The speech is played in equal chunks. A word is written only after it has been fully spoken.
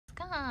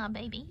Ska,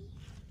 baby.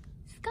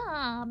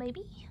 Ska,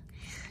 baby.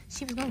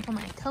 She was going for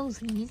my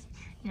toesies.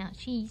 Now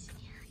she's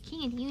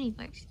king of the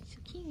universe. So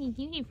king of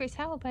the universe,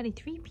 how about a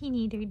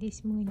 3-pinator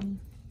this morning?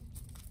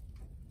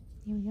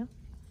 There we go.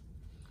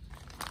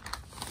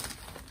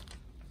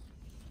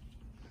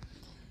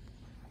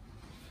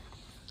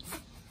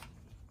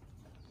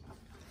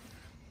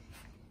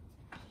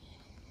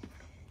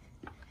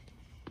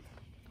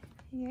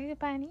 Here's a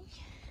bunny.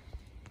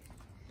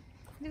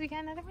 Do we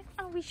got another one?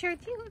 Oh, we sure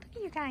do. Look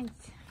at you guys.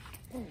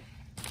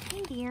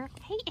 Hey, dear.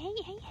 Hey,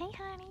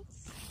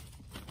 honeys.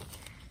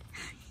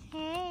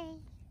 Hey.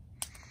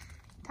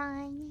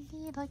 Tiny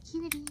little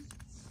cuties.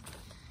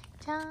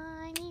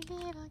 Tiny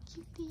little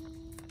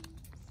cuties.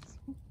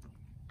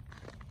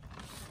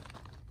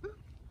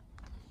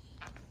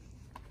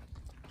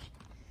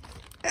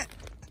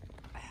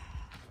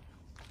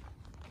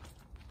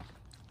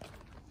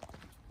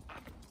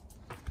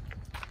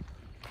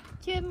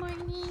 Good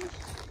morning.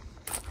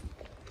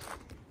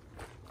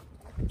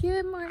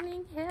 Good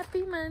morning.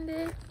 Happy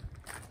Monday.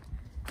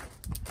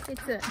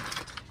 It's a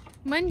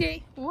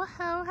Monday. Whoa,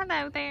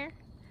 hello there.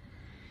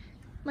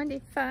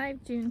 Monday,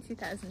 5 June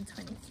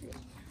 2023.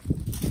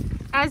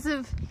 As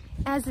of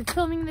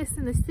filming this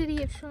in the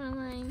city of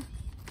Shoreline,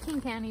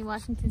 King County,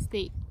 Washington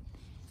State,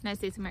 United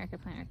States of America,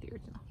 Planet Earth, the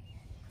original.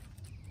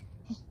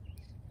 Hey.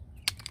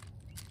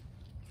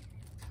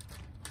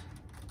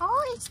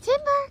 Oh, it's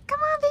Timber.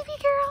 Come on, baby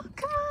girl.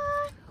 Come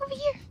on, over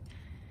here.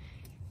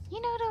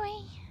 You know the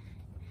way.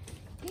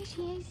 There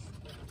she is.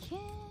 Yeah.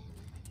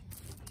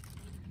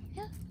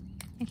 Yeah.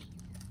 Okay.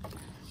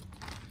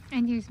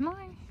 And here's more.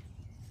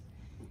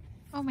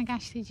 Oh my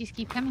gosh, they just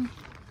keep coming.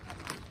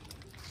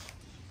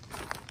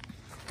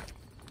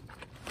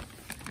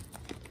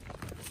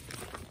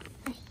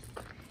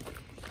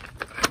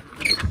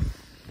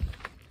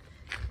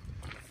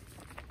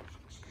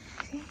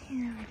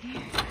 Over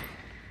there.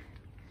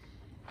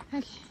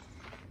 Okay.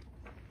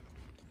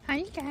 Hi,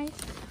 you guys.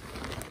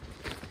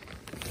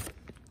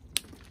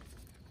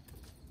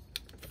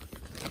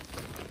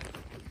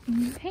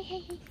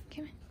 Hey,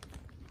 come on.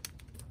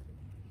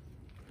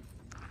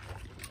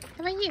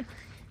 How about you?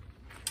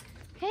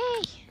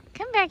 Hey,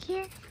 come back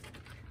here.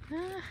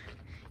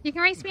 You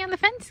can race me on the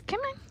fence.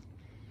 Come on.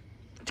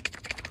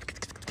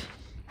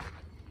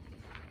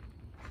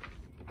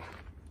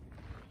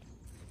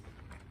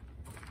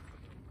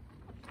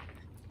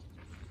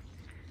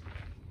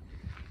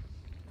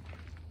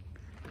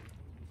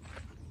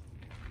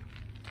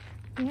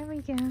 There we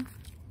go.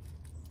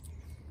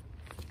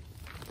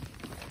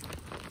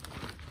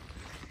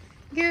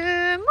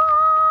 Good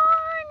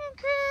morning,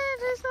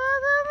 critters of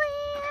the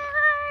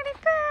Leonhardi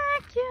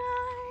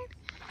backyard.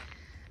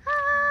 I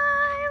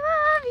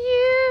love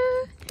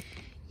you.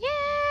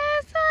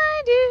 Yes,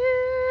 I do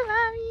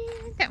love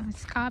you. That one's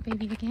Ska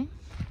Baby again.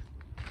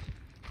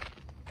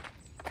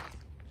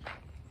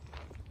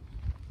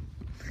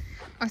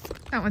 Oh,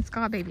 that one's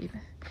Ska Baby.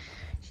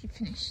 She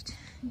finished.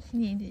 She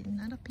needed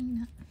another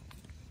peanut.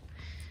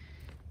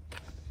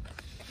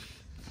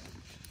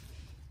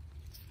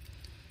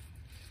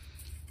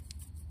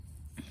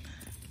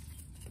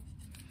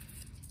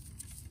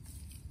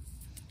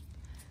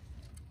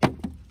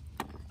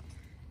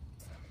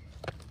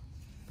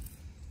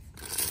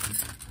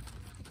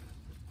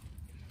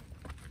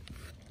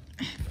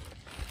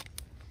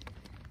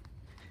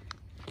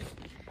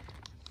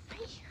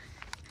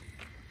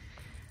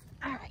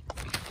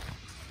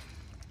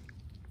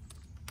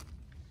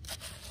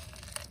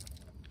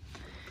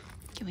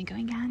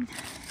 Going on.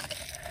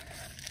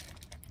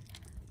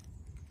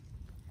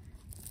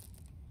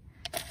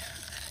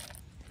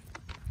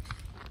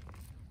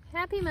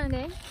 Happy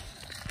Monday.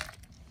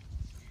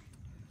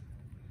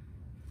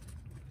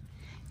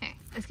 Alright,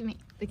 let's give me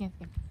again.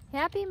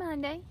 Happy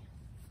Monday.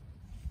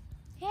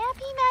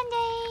 Happy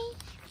Monday.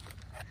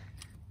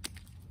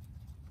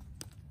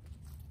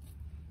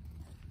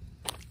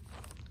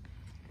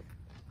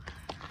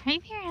 Hi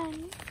there,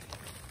 honey.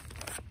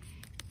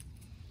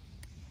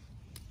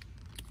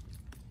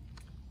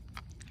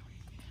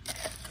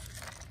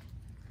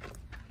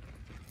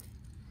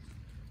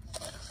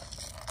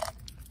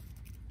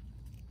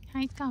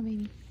 Hi, Ska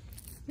Baby.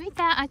 You ate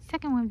that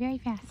second one very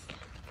fast.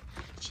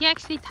 She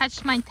actually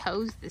touched my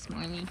toes this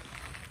morning.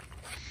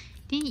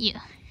 Didn't you?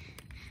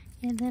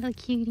 You little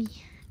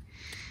cutie.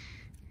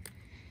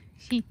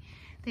 I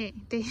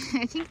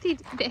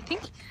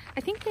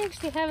think they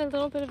actually have a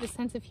little bit of a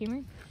sense of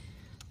humor.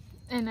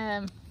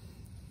 And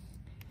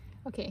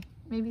okay,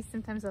 maybe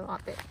sometimes a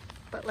lot bit,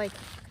 but like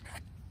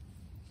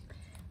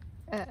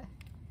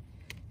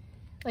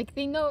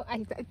they know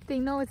they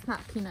know it's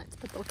not peanuts,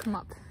 but they'll come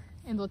up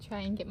and they'll try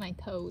and get my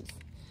toes.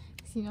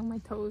 Cause you know my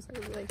toes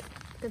are like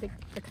they're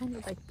kind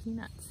of like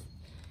peanuts.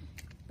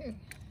 They're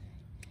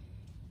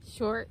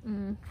short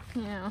and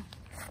you know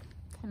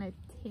kind of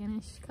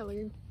tannish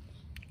colored.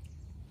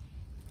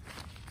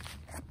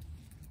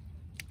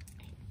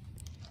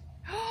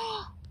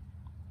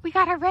 We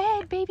got a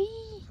red baby.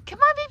 Come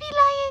on, baby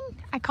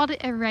lion. I called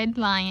it a red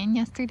lion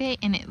yesterday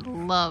and it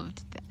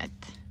loved that.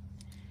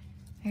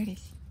 There it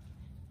is.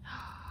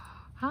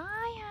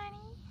 Hi,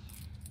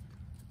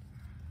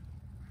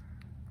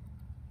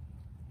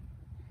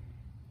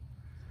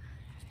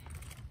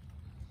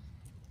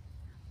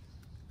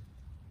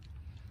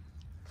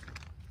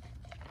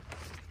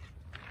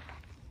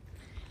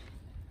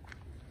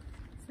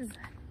 is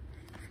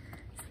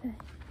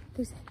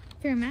there's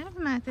a fair amount of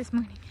them out this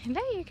morning.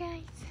 Hello, you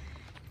guys.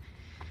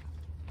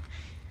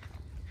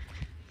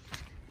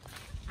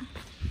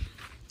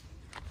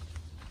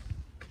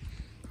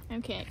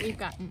 Okay, we've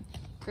gotten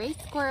gray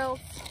squirrels,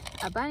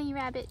 a bunny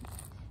rabbit,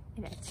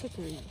 and a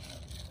chickaree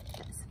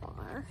thus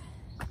far.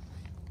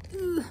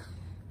 Ugh.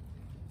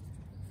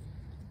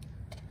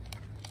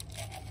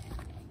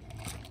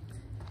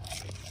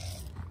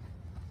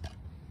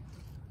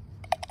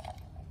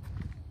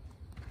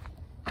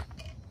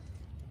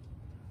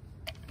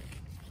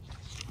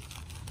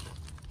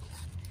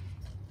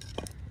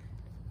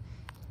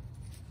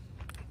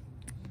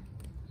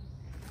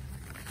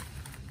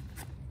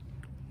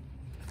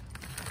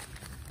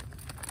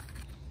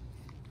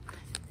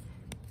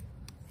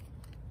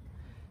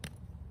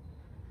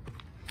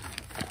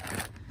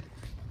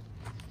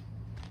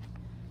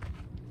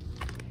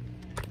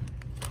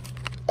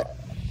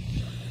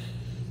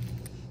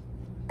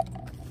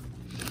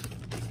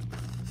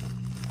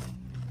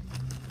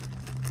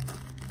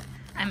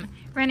 I'm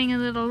running a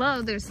little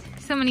low. There's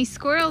so many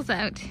squirrels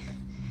out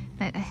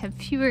that I have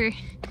fewer,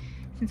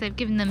 since I've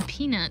given them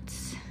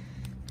peanuts,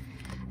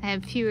 I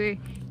have fewer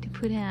to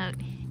put out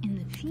in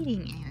the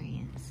feeding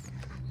areas.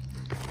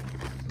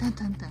 Dun,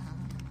 dun, dun.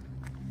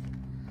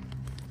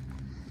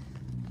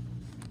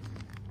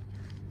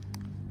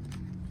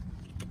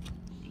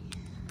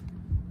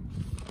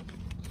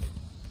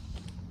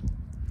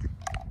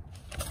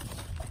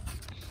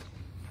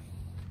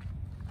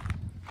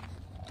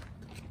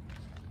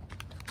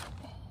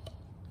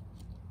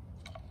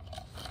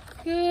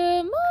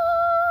 Good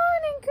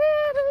morning,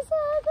 critters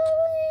of the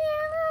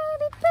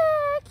Leonhardi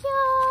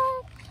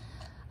backyard.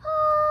 I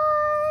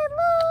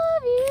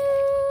love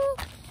you.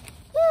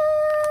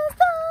 Yes,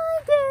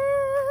 I do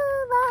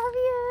love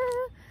you.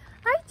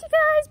 Alright, you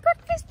guys,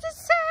 breakfast is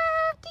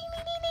served. Ding,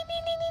 ding, ding,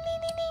 ding, ding, ding,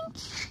 ding, ding, ding.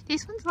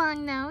 This one's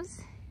long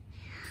nose.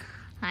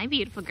 Hi,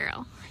 beautiful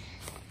girl.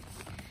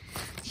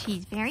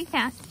 She's very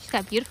fast. She's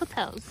got beautiful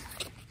toes.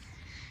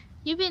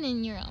 You've been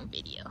in your own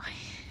video,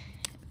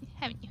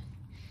 haven't you?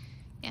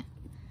 Yeah.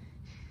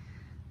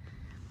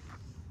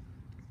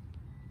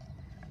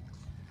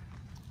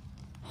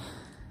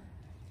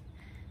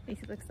 At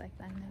least it looks like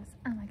long nose.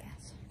 Oh my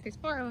gosh. There's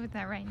 4 over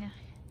there right now.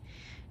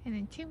 And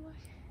then 2 more.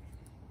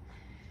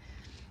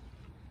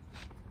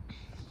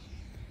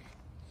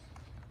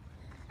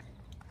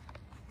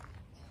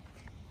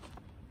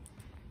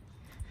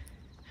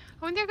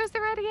 Oh, and there goes the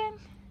rat again.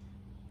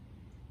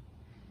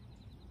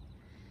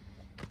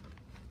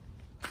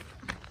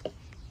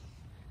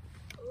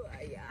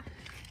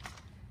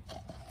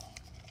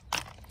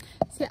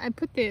 See, I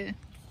put the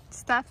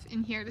stuff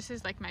in here. This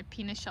is like my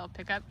peanut shell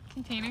pickup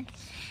container,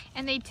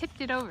 and they tipped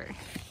it over.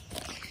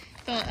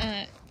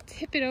 They'll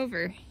tip it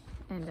over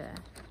and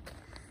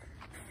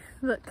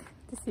look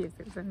to see if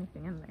there's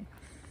anything in there.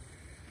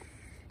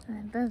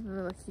 And both the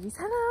little kitties.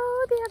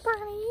 Hello there,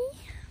 Bonnie.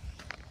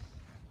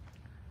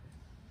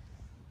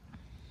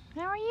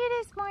 How are you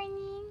this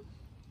morning?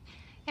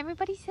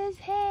 Everybody says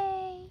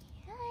hey.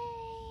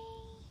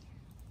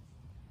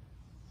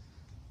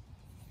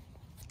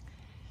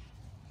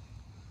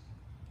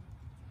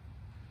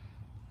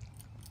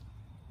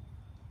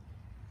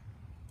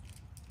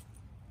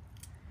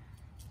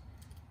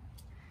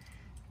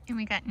 And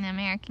we got an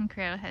American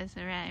crow has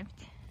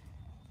arrived.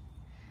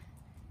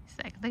 It's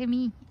like, look at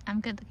me.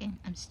 I'm good looking.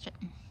 I'm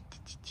strutting.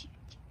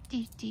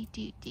 Do, do,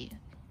 do, do.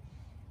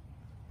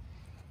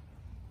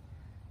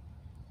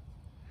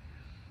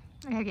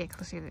 I gotta get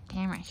closer to the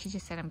camera. She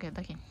just said I'm good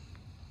looking.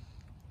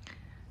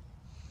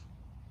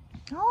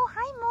 Oh,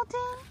 hi,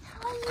 Molten.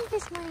 How are you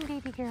this morning,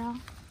 baby girl?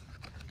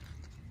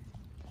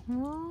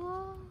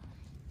 Oh,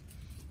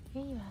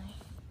 here you are.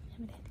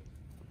 Have it.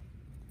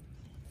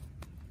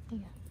 There you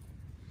go.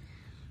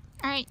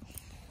 Alright,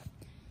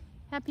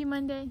 happy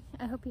Monday.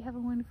 I hope you have a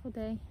wonderful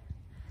day.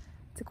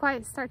 It's a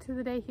quiet start to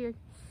the day here.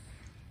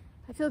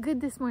 I feel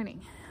good this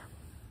morning.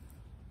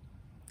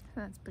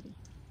 So that's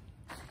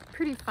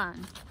pretty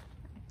fun.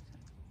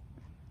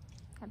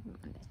 Happy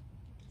Monday.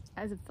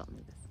 As of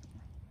filming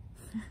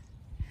this.